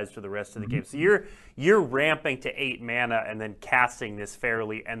hand size for the rest of the game. So you're ramping to 8 mana and then casting this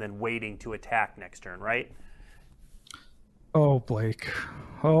fairly and then waiting to attack next turn, right? Oh, Blake.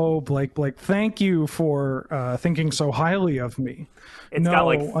 Thank you for thinking so highly of me. It's got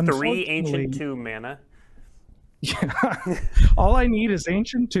like 3 Ancient Tomb mana. Yeah. All I need is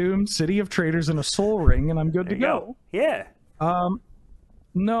Ancient Tomb, City of Traders, and a Soul Ring, and I'm good to go. Yeah.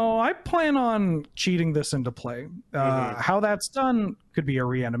 No, I plan on cheating this into play. How that's done could be a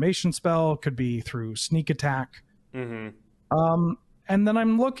reanimation spell, could be through sneak attack. And then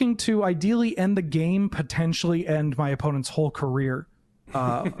I'm looking to ideally end the game, potentially end my opponent's whole career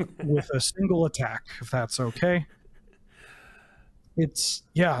with a single attack, if that's okay. We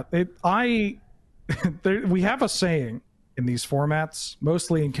have a saying in these formats,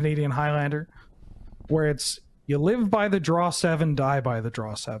 mostly in Canadian Highlander, where it's you live by the draw 7, die by the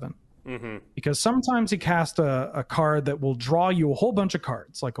draw 7. Because sometimes you cast a card that will draw you a whole bunch of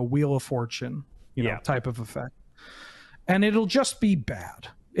cards, like a Wheel of Fortune, type of effect. And it'll just be bad.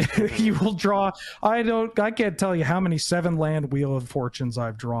 You will draw. I can't tell you how many 7-land Wheel of Fortunes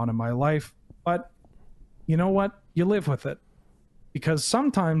I've drawn in my life, but you know what? You live with it. Because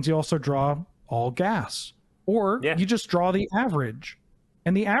sometimes you also draw all gas, or you just draw the average,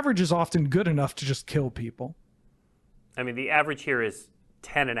 and the average is often good enough to just kill people. I mean, the average here is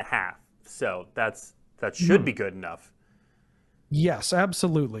 10.5, so that should be good enough. Yes,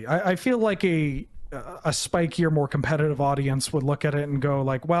 absolutely. I feel like a spikier, more competitive audience would look at it and go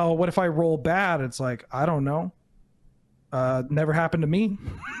like, well, what if I roll bad? It's like, I don't know. Never happened to me.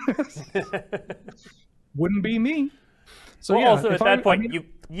 Wouldn't be me. So well, also at that point,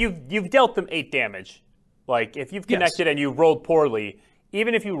 you've dealt them 8 damage. Like if you've connected and you rolled poorly,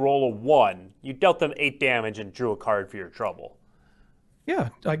 even if you roll a 1, you dealt them 8 damage and drew a card for your trouble. Yeah,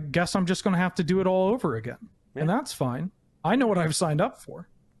 I guess I'm just going to have to do it all over again. And that's fine. I know what I've signed up for.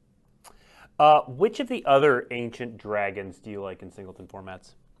 Which of the other Ancient Dragons do you like in Singleton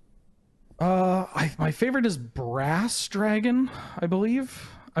formats? My favorite is Brass Dragon, I believe.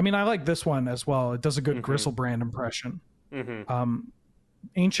 I mean, I like this one as well. It does a good Gristlebrand impression.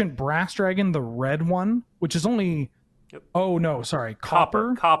 Ancient Brass Dragon, the red one, which is only... Oh, no, sorry.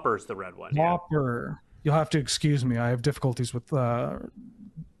 Copper. Copper's the red one. Copper. Yeah. You'll have to excuse me. I have difficulties with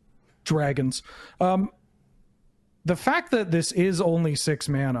dragons. The fact that this is only 6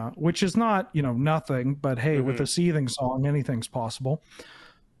 mana, which is not, nothing, but hey, with a Seething Song, anything's possible.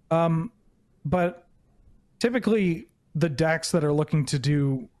 But typically the decks that are looking to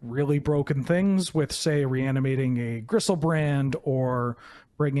do really broken things with, say, reanimating a Gristlebrand or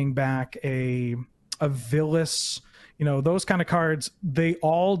bringing back a Villas, those kind of cards, they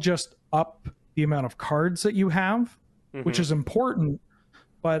all just up the amount of cards that you have, which is important,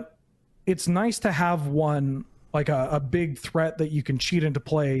 but it's nice to have one like a big threat that you can cheat into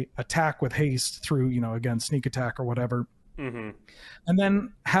play, attack with haste through, again, sneak attack or whatever, Mm-hmm. and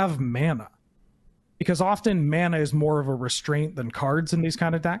then have mana, because often mana is more of a restraint than cards in these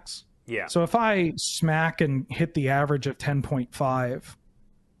kind of decks. Yeah. So if I smack and hit the average of 10.5,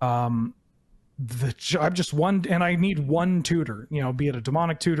 um, I'm just one, and I need one tutor, be it a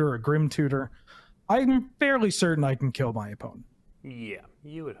demonic tutor or a grim tutor. I'm fairly certain I can kill my opponent. Yeah,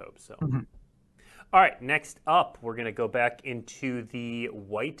 you would hope so. Mhm. All right, next up, we're going to go back into the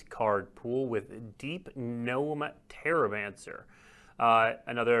white card pool with Deep Gnome Terramancer.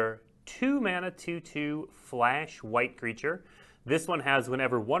 Another 2-mana 2/2 flash white creature. This one has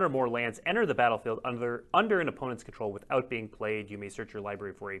whenever one or more lands enter the battlefield under an opponent's control without being played, you may search your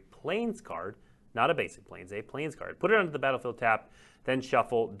library for a plains card, not a basic plains, a plains card. Put it onto the battlefield tap, then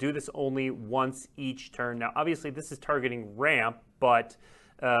shuffle. Do this only once each turn. Now, obviously, this is targeting ramp, but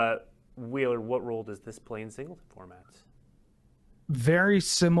Wheeler, what role does this play in singleton formats? Very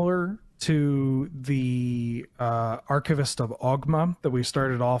similar to the Archivist of Ogma that we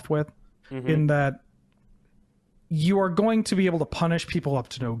started off with, in that you are going to be able to punish people up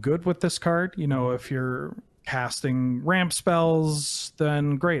to no good with this card. If you're casting ramp spells,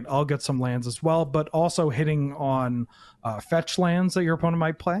 then great, I'll get some lands as well, but also hitting on fetch lands that your opponent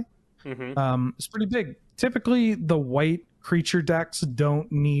might play. It's pretty big. Typically, the white creature decks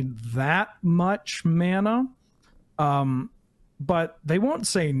don't need that much mana, but they won't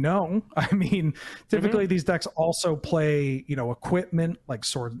say no. I mean, typically these decks also play, equipment like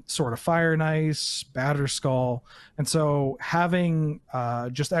Sword of Fire and Ice, Batterskull, and so having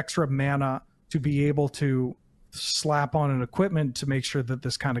just extra mana to be able to slap on an equipment to make sure that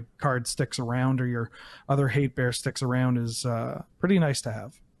this kind of card sticks around, or your other hate bear sticks around, is pretty nice to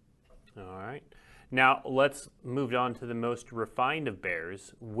have. All right. Now, let's move on to the most refined of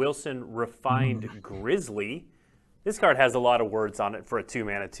bears, Wilson Refined Grizzly. This card has a lot of words on it for a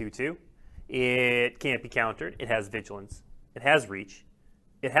 2-mana 2/2. It can't be countered. It has Vigilance. It has Reach.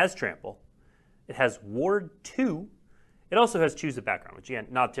 It has Trample. It has Ward 2. It also has Choose a Background, which, again,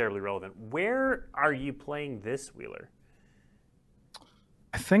 not terribly relevant. Where are you playing this, Wheeler?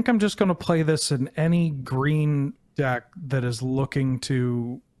 I think I'm just going to play this in any green deck that is looking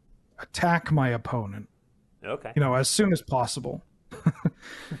to attack my opponent. Okay. As soon as possible.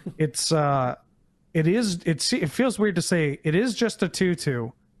 It feels weird to say it is just a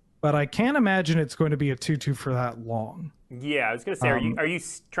 2/2, but I can't imagine it's going to be a 2/2 for that long. Yeah, I was going to say, are you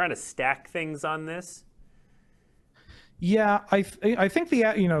trying to stack things on this? Yeah, I think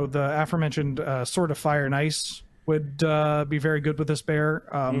the aforementioned Sword of Fire and Ice would be very good with this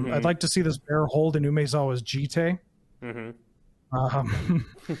bear. I'd like to see this bear hold in Umezawa's Jite.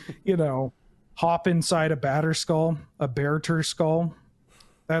 Hop inside a Batterskull, a Bearter Skull.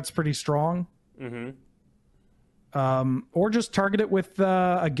 That's pretty strong. Or just target it with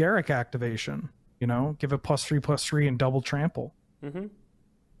a Garruk activation. Give it +3/+3 and double trample.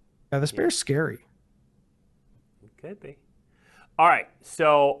 Yeah, this bear's scary. It could be. All right,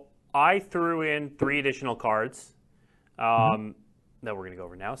 so I threw in 3 additional cards that we're going to go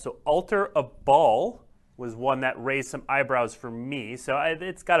over now. So Altar of Baal was one that raised some eyebrows for me. So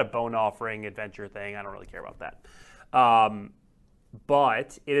it's got a bone offering adventure thing. I don't really care about that.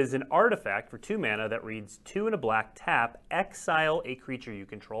 But it is an artifact for 2 mana that reads 2 and a black, tap, exile a creature you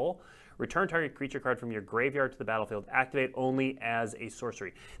control, return target creature card from your graveyard to the battlefield, activate only as a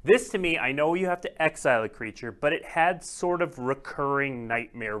sorcery. This, to me, I know you have to exile a creature, but it had sort of recurring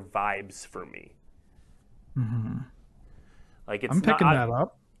nightmare vibes for me. Like I'm picking that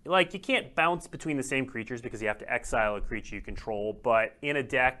up. Like, you can't bounce between the same creatures because you have to exile a creature you control, but in a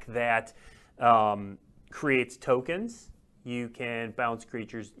deck that creates tokens, you can bounce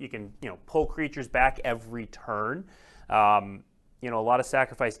creatures. You can, pull creatures back every turn. A lot of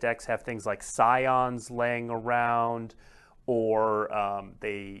sacrifice decks have things like Scions laying around, or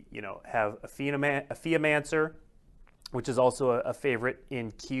they, have a Theomancer, which is also a favorite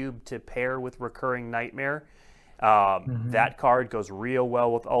in Cube to pair with Recurring Nightmare. That card goes real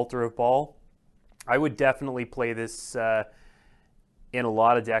well with Altar of Baal. I would definitely play this in a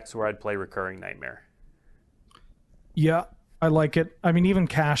lot of decks where I'd play Recurring Nightmare. Yeah, I like it. I mean, even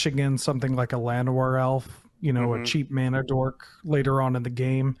cashing in something like a Llanowar Elf, a cheap mana dork later on in the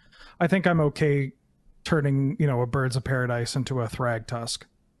game, I think I'm okay turning, a Birds of Paradise into a Thragtusk.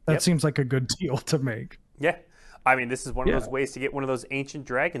 That seems like a good deal to make. Yeah. I mean, this is one of those ways to get one of those ancient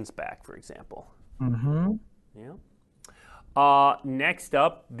dragons back, for example. Yeah. Next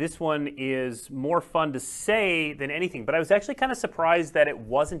up, this one is more fun to say than anything, but I was actually kind of surprised that it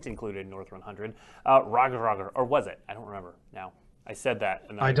wasn't included in North 100. Raga, or was it? I don't remember now. I said that.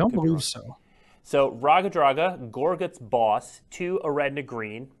 And I don't believe so. So Ragadraga, Gorgut's Boss, 2, a red and a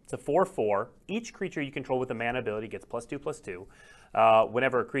green. It's a 4/4. Each creature you control with a mana ability gets +2/+2.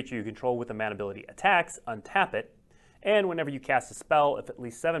 Whenever a creature you control with a mana ability attacks, untap it. And whenever you cast a spell, if at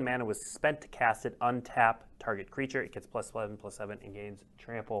least 7 mana was spent to cast it, untap target creature. It gets +11/+7 and gains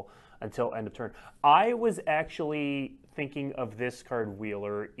trample until end of turn. I was actually thinking of this card,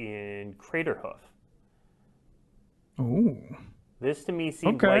 Wheeler, in Craterhoof. Ooh. This to me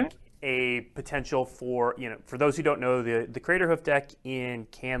seemed Okay. like a potential for, for those who don't know, the Craterhoof deck in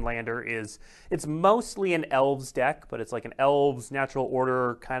Canlander it's mostly an Elves deck, but it's like an Elves natural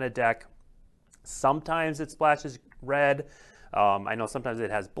order kind of deck. Sometimes it splashes red. I know sometimes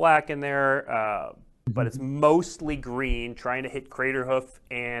it has black in there, but it's mostly green, trying to hit Craterhoof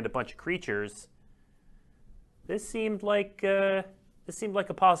and a bunch of creatures. This seemed like a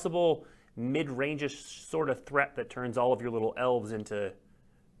possible mid-range-ish sort of threat that turns all of your little elves into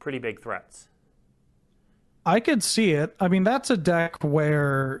pretty big threats. I could see it. I mean, that's a deck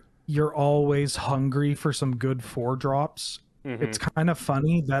where you're always hungry for some good 4-drops. It's kind of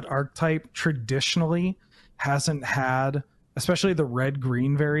funny that archetype traditionally hasn't had, especially the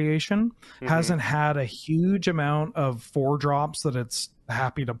red-green variation, hasn't had a huge amount of 4-drops that it's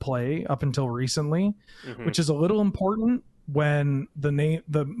happy to play up until recently, which is a little important when the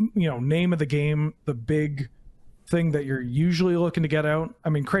name of the game, the big thing that you're usually looking to get out. I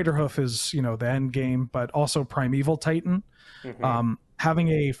mean, Craterhoof is, the end game, but also Primeval Titan. Having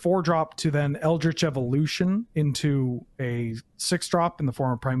a 4-drop to then Eldritch Evolution into a 6-drop in the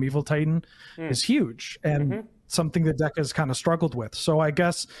form of Primeval Titan is huge and something the deck has kind of struggled with. So I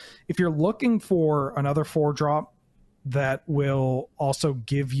guess if you're looking for another 4-drop that will also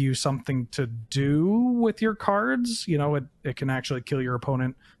give you something to do with your cards, it can actually kill your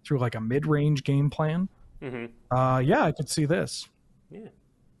opponent through like a mid-range game plan. Yeah, I could see this. Yeah.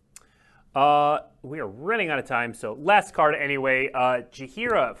 We are running out of time, so last card anyway.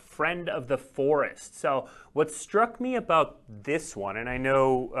 Jaheira, Friend of the Forest. So what struck me about this one, and I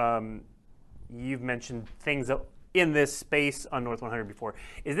know you've mentioned things in this space on North 100 before,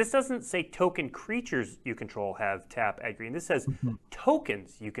 is this doesn't say token creatures you control have tap, add green. This says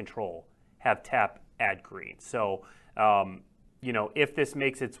tokens you control have tap, add green. So, if this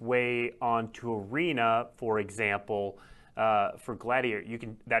makes its way onto Arena, for example, for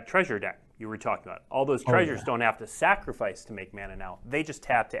Gladiator, that treasure deck you were talking about, all those treasures don't have to sacrifice to make mana now. They just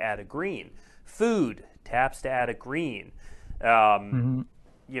tap to add a green. Food taps to add a green.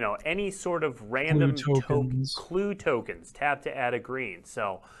 Any sort of random clue tokens tap to add a green.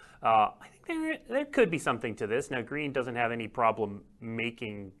 So I think there could be something to this. Now, green doesn't have any problem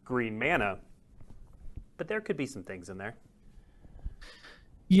making green mana, but there could be some things in there.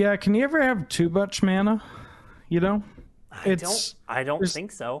 Yeah, can you ever have too much mana? I don't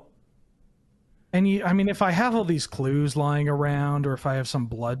think so. And if I have all these clues lying around, or if I have some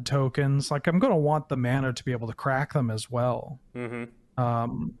blood tokens, like I'm going to want the mana to be able to crack them as well. And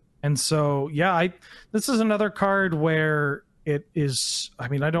so, yeah, this is another card where it is. I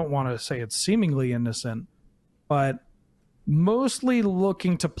mean, I don't want to say it's seemingly innocent, but mostly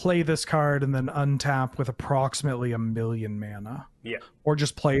looking to play this card and then untap with approximately 1 million mana. Yeah. Or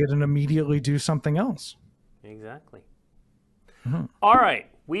just play it and immediately do something else. Exactly. All right,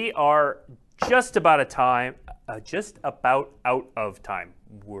 we are just about out of time.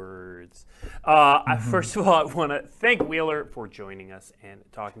 Words. First of all, I want to thank Wheeler for joining us and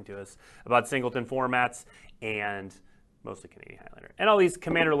talking to us about Singleton formats and mostly Canadian Highlander and all these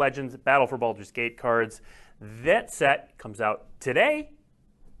Commander Legends, Battle for Baldur's Gate cards. That set comes out today.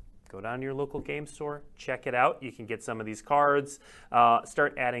 Go down to your local game store, check it out. You can get some of these cards,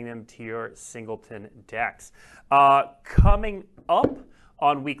 start adding them to your Singleton decks. Coming up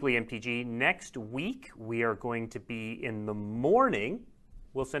on Weekly MTG next week, we are going to be in the morning.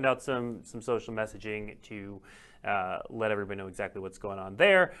 We'll send out some social messaging to let everybody know exactly what's going on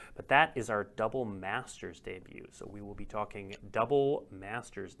there. But that is our Double Masters debut. So we will be talking Double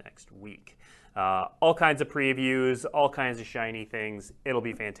Masters next week. All kinds of previews, all kinds of shiny things. It'll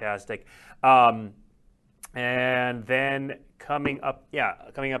be fantastic. And then coming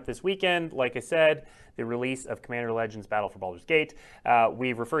up this weekend, like I said, the release of Commander Legends Battle for Baldur's Gate.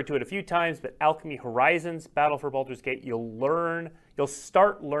 We've referred to it a few times, but Alchemy Horizons Battle for Baldur's Gate, you'll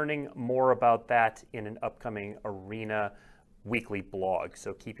start learning more about that in an upcoming Arena weekly blog.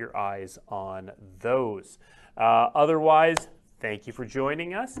 So keep your eyes on those. Otherwise, thank you for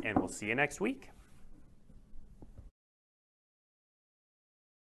joining us, and we'll see you next week.